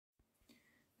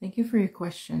Thank you for your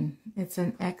question. It's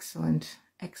an excellent,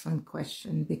 excellent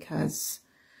question because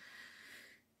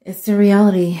it's the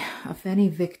reality of any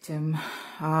victim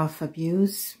of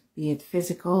abuse, be it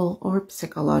physical or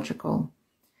psychological.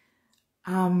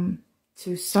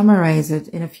 To summarize it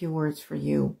in a few words for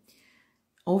you,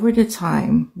 over the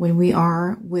time when we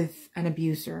are with an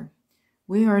abuser,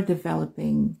 we are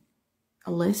developing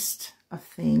a list of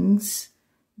things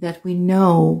that we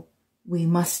know we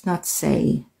must not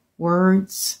say,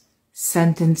 words,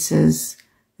 sentences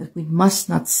that we must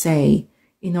not say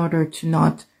in order to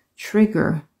not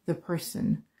trigger the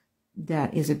person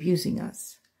that is abusing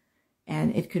us.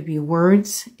 And it could be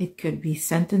words, it could be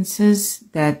sentences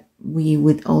that we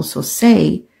would also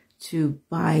say to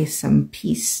buy some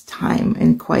peace time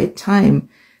and quiet time.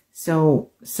 So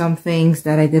some things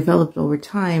that I developed over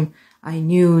time, I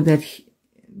knew that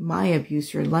my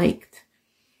abuser liked.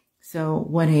 So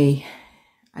when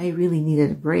I really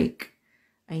needed a break,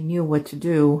 I knew what to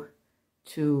do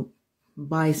to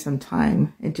buy some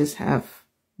time and just have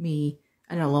me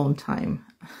an alone time,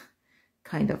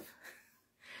 kind of.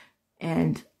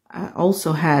 And I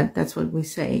also had, that's what we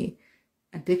say,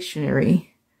 a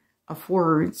dictionary of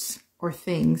words or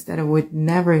things that I would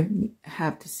never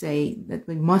have to say, that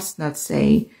we must not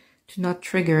say, to not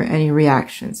trigger any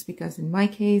reactions. Because in my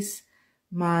case,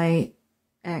 my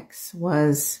ex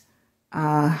was,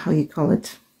 how you call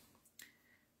it?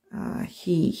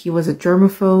 He was a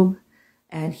germaphobe,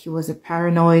 and he was a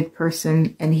paranoid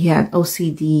person, and he had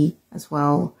OCD as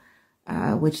well,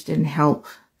 which didn't help.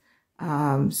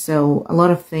 So a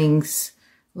lot of things,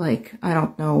 like, I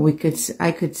don't know,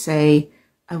 I could say,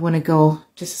 I want to go,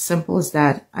 just as simple as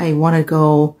that. I want to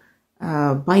go,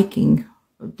 biking,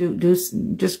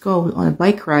 just go on a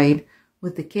bike ride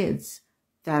with the kids.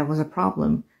 That was a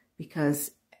problem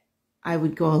because I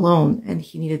would go alone and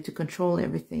he needed to control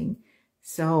everything.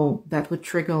 So that would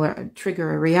trigger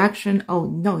a reaction. Oh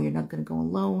no, you're not going to go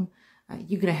alone.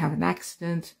 You're going to have an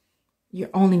accident.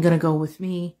 You're only going to go with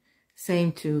me.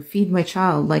 Same to feed my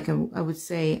child. Like I would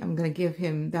say, I'm going to give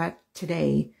him that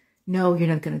today. No, you're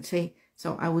not going to say.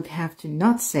 So I would have to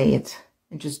not say it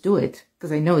and just do it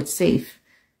because I know it's safe.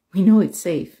 We know it's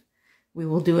safe. We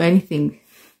will do anything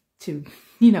to,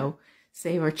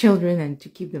 save our children and to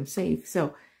keep them safe.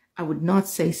 So I would not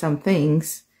say some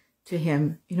things to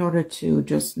him in order to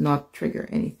just not trigger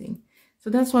anything. So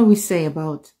that's why we say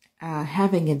about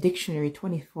having a dictionary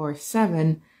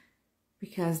 24/7,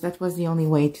 because that was the only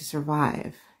way to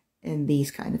survive in these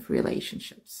kind of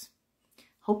relationships.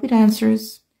 Hope it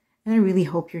answers. And I really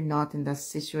hope you're not in that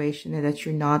situation and that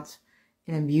you're not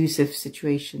in an abusive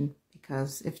situation.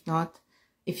 Because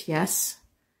if yes,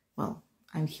 well,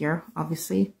 I'm here,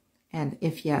 obviously. And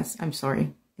if yes, I'm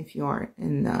sorry if you are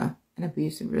in an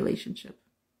abusive relationship.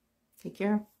 Take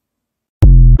care.